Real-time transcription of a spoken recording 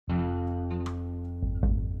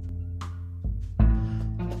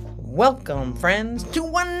Welcome, friends,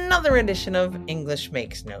 to another edition of English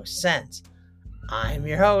Makes No Sense. I'm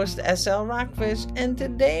your host, SL Rockfish, and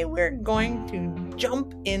today we're going to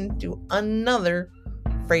jump into another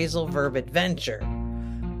phrasal verb adventure.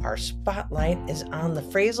 Our spotlight is on the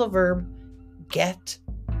phrasal verb get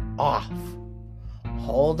off.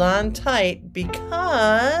 Hold on tight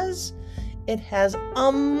because it has a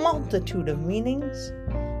multitude of meanings,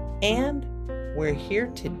 and we're here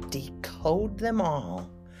to decode them all.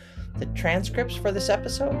 The transcripts for this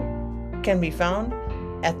episode can be found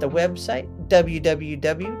at the website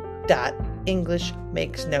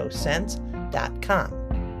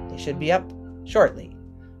www.englishmakesnosense.com. They should be up shortly.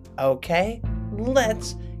 Okay,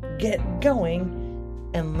 let's get going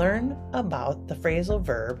and learn about the phrasal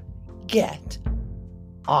verb get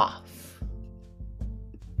off.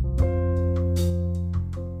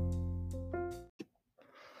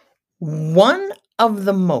 One of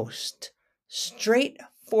the most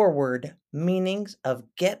straightforward meanings of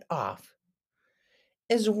get off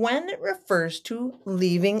is when it refers to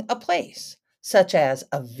leaving a place, such as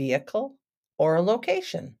a vehicle or a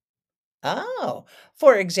location. Oh,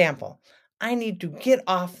 for example, I need to get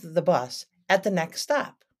off the bus at the next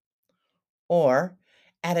stop. Or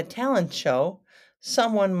at a talent show,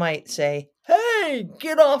 someone might say, "Hey,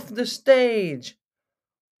 get off the stage."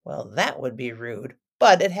 Well, that would be rude,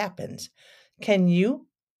 but it happens. Can you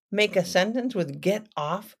make a sentence with get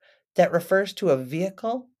off that refers to a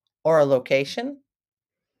vehicle or a location?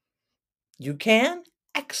 You can?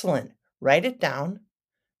 Excellent. Write it down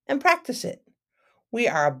and practice it. We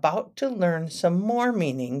are about to learn some more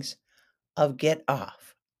meanings of get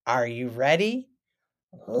off. Are you ready?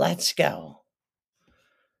 Let's go.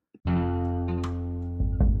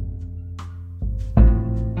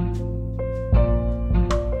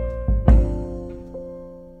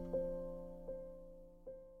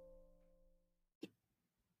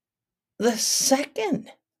 The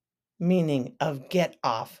second meaning of get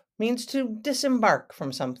off means to disembark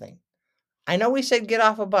from something. I know we said get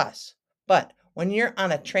off a bus, but when you're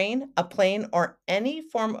on a train, a plane, or any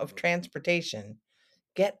form of transportation,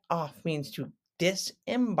 get off means to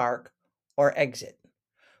disembark or exit.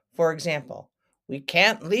 For example, we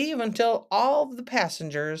can't leave until all of the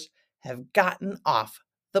passengers have gotten off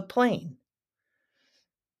the plane.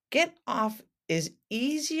 Get off is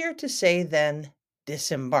easier to say than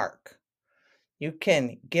disembark. You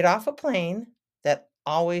can get off a plane that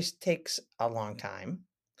always takes a long time.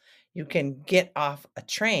 You can get off a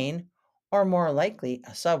train, or more likely,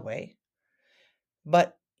 a subway.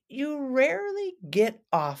 But you rarely get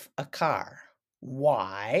off a car.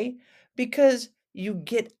 Why? Because you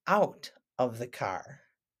get out of the car,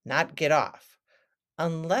 not get off.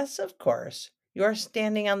 Unless, of course, you are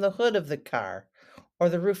standing on the hood of the car or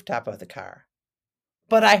the rooftop of the car.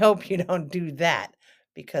 But I hope you don't do that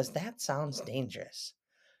because that sounds dangerous.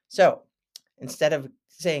 So instead of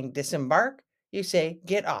saying disembark, you say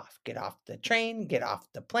get off. Get off the train, get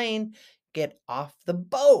off the plane, get off the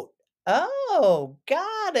boat. Oh,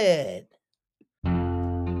 got it.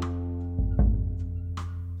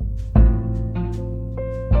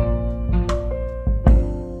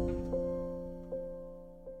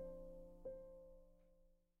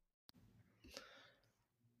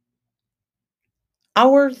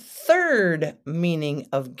 Our third meaning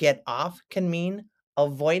of get off can mean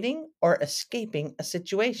avoiding or escaping a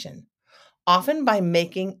situation, often by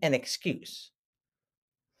making an excuse.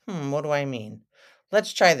 What do I mean?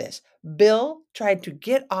 Let's try this. Bill tried to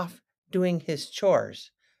get off doing his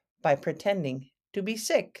chores by pretending to be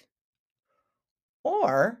sick.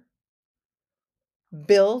 Or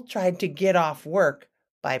Bill tried to get off work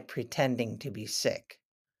by pretending to be sick.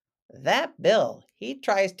 That Bill, he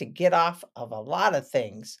tries to get off of a lot of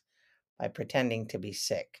things by pretending to be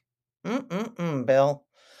sick. Bill.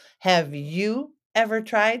 Have you ever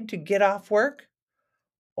tried to get off work?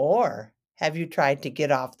 Or have you tried to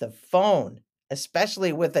get off the phone,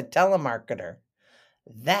 especially with a telemarketer?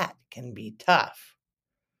 That can be tough.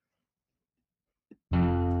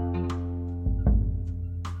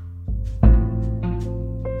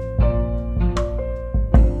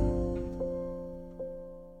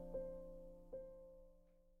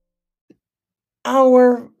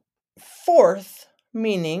 Our fourth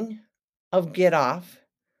meaning of get off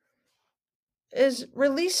is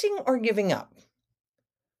releasing or giving up.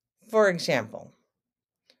 For example,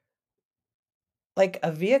 like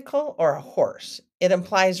a vehicle or a horse, it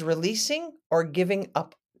implies releasing or giving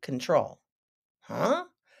up control. Huh?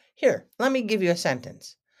 Here, let me give you a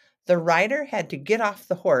sentence. The rider had to get off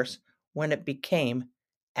the horse when it became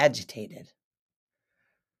agitated.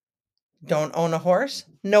 Don't own a horse?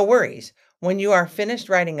 No worries. When you are finished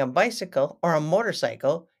riding a bicycle or a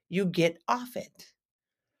motorcycle, you get off it.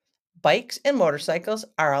 Bikes and motorcycles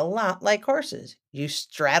are a lot like horses. You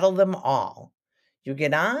straddle them all. You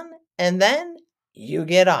get on and then you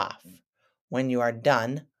get off when you are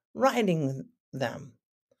done riding them.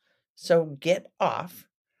 So get off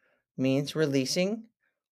means releasing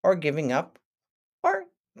or giving up or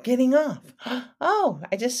getting off. Oh,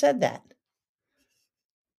 I just said that.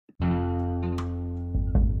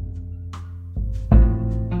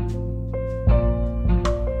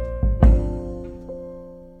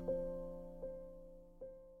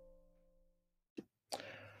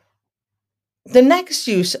 The next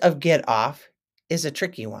use of get off is a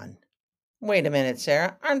tricky one. Wait a minute,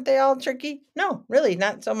 Sarah. Aren't they all tricky? No, really,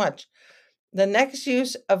 not so much. The next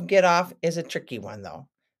use of get off is a tricky one, though.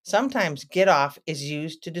 Sometimes get off is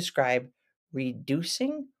used to describe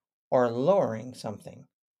reducing or lowering something.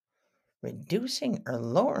 Reducing or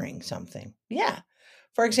lowering something. Yeah.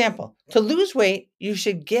 For example, to lose weight, you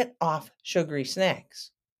should get off sugary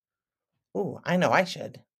snacks. Ooh, I know I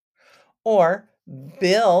should. Or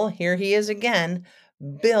Bill, here he is again.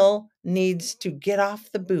 Bill needs to get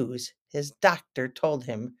off the booze. His doctor told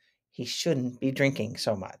him he shouldn't be drinking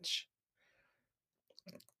so much.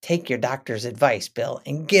 Take your doctor's advice, Bill,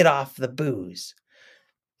 and get off the booze.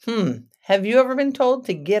 Have you ever been told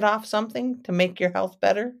to get off something to make your health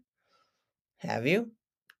better? Have you?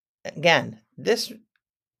 Again, this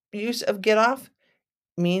use of get off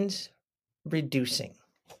means reducing.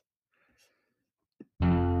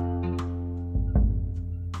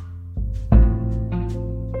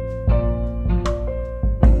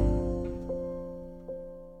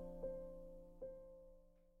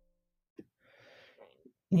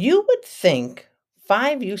 You would think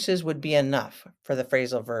 5 uses would be enough for the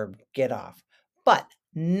phrasal verb get off. But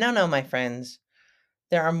no, my friends.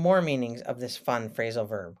 There are more meanings of this fun phrasal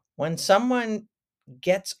verb. When someone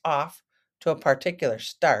gets off to a particular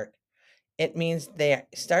start, it means they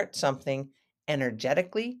start something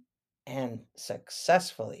energetically and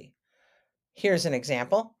successfully. Here's an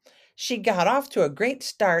example. She got off to a great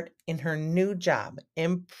start in her new job,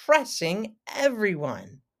 impressing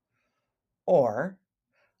everyone. Or,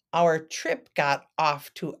 our trip got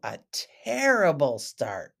off to a terrible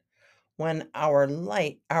start when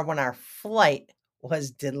when our flight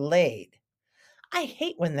was delayed. I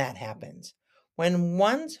hate when that happens. When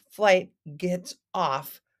one's flight gets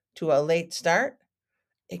off to a late start,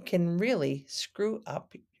 it can really screw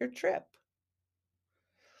up your trip.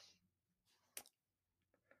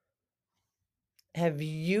 Have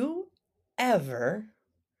you ever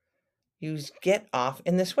used get off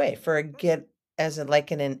in this way for a get as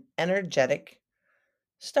like an energetic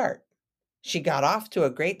start? She got off to a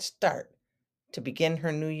great start to begin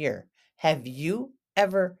her new year. Have you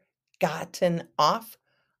ever gotten off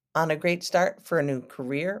on a great start for a new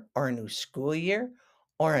career or a new school year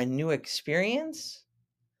or a new experience?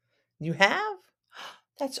 You have?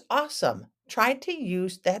 That's awesome. Try to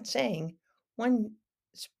use that saying when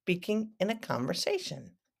speaking in a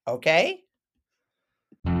conversation. Okay?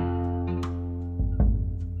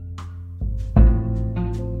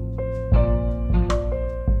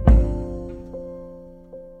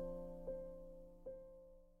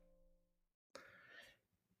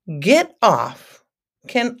 Get off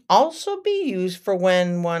can also be used for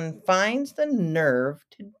when one finds the nerve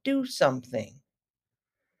to do something.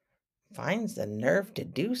 Finds the nerve to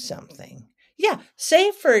do something. Yeah,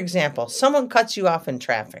 say for example, someone cuts you off in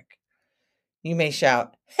traffic. You may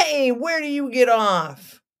shout, "Hey, where do you get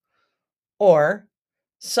off?" Or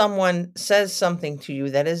someone says something to you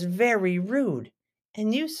that is very rude,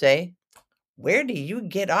 and you say, "Where do you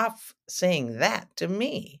get off saying that to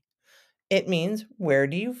me?" It means, where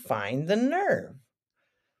do you find the nerve?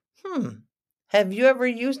 Have you ever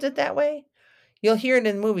used it that way? You'll hear it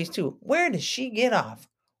in movies too. Where does she get off?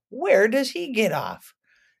 Where does he get off?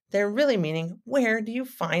 They're really meaning, where do you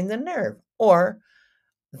find the nerve? Or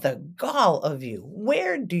the gall of you.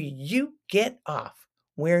 Where do you get off?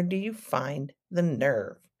 Where do you find the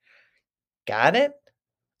nerve? Got it?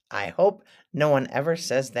 I hope no one ever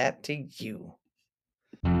says that to you.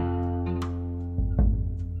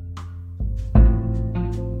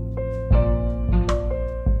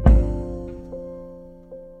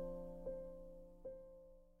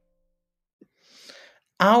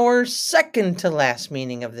 Our second to last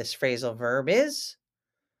meaning of this phrasal verb is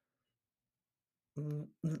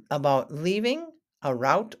about leaving a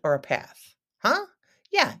route or a path. Huh?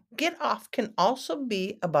 Yeah, get off can also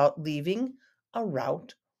be about leaving a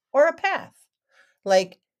route or a path,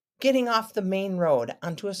 like getting off the main road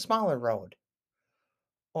onto a smaller road.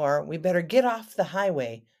 Or we better get off the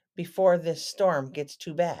highway before this storm gets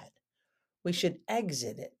too bad. We should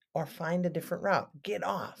exit it or find a different route. Get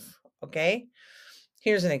off, okay?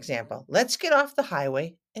 Here's an example. Let's get off the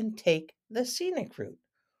highway and take the scenic route.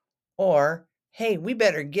 Or, hey, we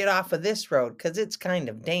better get off of this road because it's kind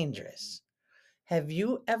of dangerous. Have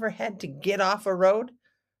you ever had to get off a road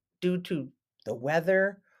due to the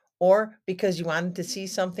weather or because you wanted to see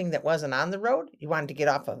something that wasn't on the road? You wanted to get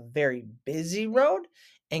off a very busy road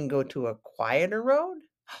and go to a quieter road?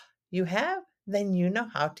 You have? Then you know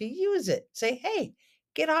how to use it. Say, hey,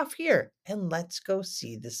 get off here and let's go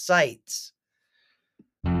see the sights.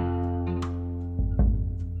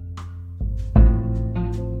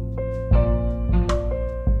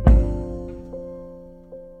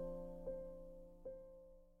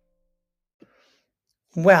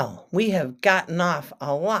 Well, we have gotten off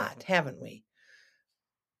a lot, haven't we?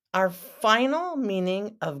 Our final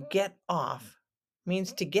meaning of get off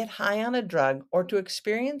means to get high on a drug or to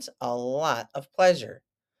experience a lot of pleasure.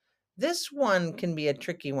 This one can be a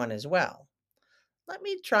tricky one as well. Let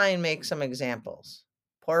me try and make some examples.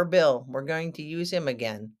 Poor Bill, we're going to use him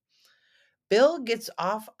again. Bill gets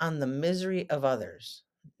off on the misery of others.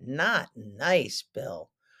 Not nice, Bill.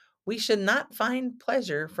 We should not find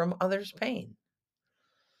pleasure from others' pain.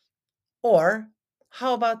 Or,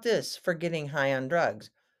 how about this for getting high on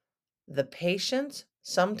drugs? The patients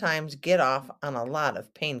sometimes get off on a lot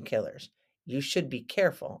of painkillers. You should be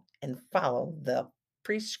careful and follow the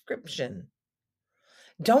prescription.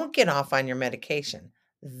 Don't get off on your medication.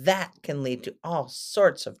 That can lead to all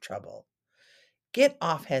sorts of trouble. Get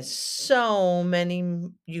off has so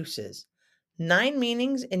many uses. 9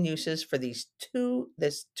 meanings and uses for this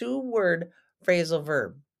two-word phrasal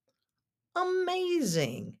verb.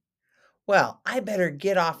 Amazing. Well, I better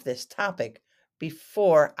get off this topic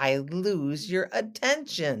before I lose your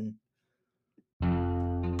attention.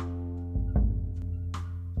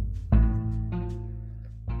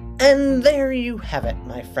 And there you have it,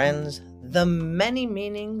 my friends, the many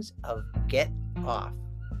meanings of get off.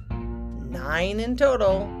 9 in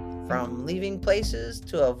total, from leaving places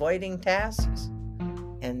to avoiding tasks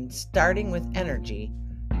and starting with energy.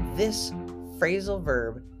 This phrasal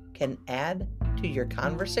verb can add to your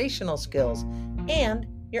conversational skills and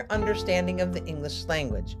your understanding of the English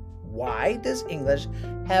language. Why does English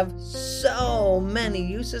have so many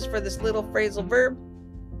uses for this little phrasal verb?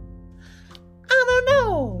 I don't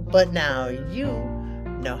know, but now you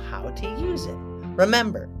know how to use it.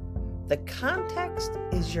 Remember, the context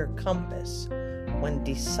is your compass when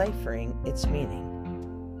deciphering its meaning.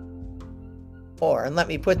 Or, and let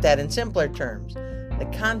me put that in simpler terms, the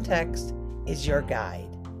context is your guide.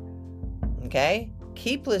 Okay?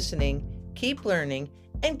 Keep listening, keep learning,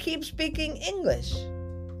 and keep speaking English.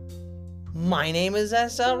 My name is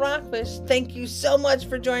S.L. Rockfish. Thank you so much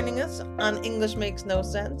for joining us on English Makes No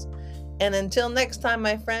Sense. And until next time,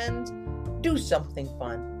 my friends, do something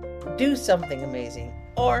fun, do something amazing,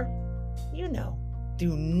 or,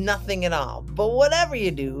 do nothing at all. But whatever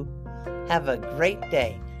you do, have a great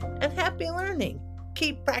day and happy learning.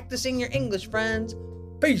 Keep practicing your English, friends.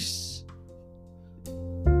 Peace.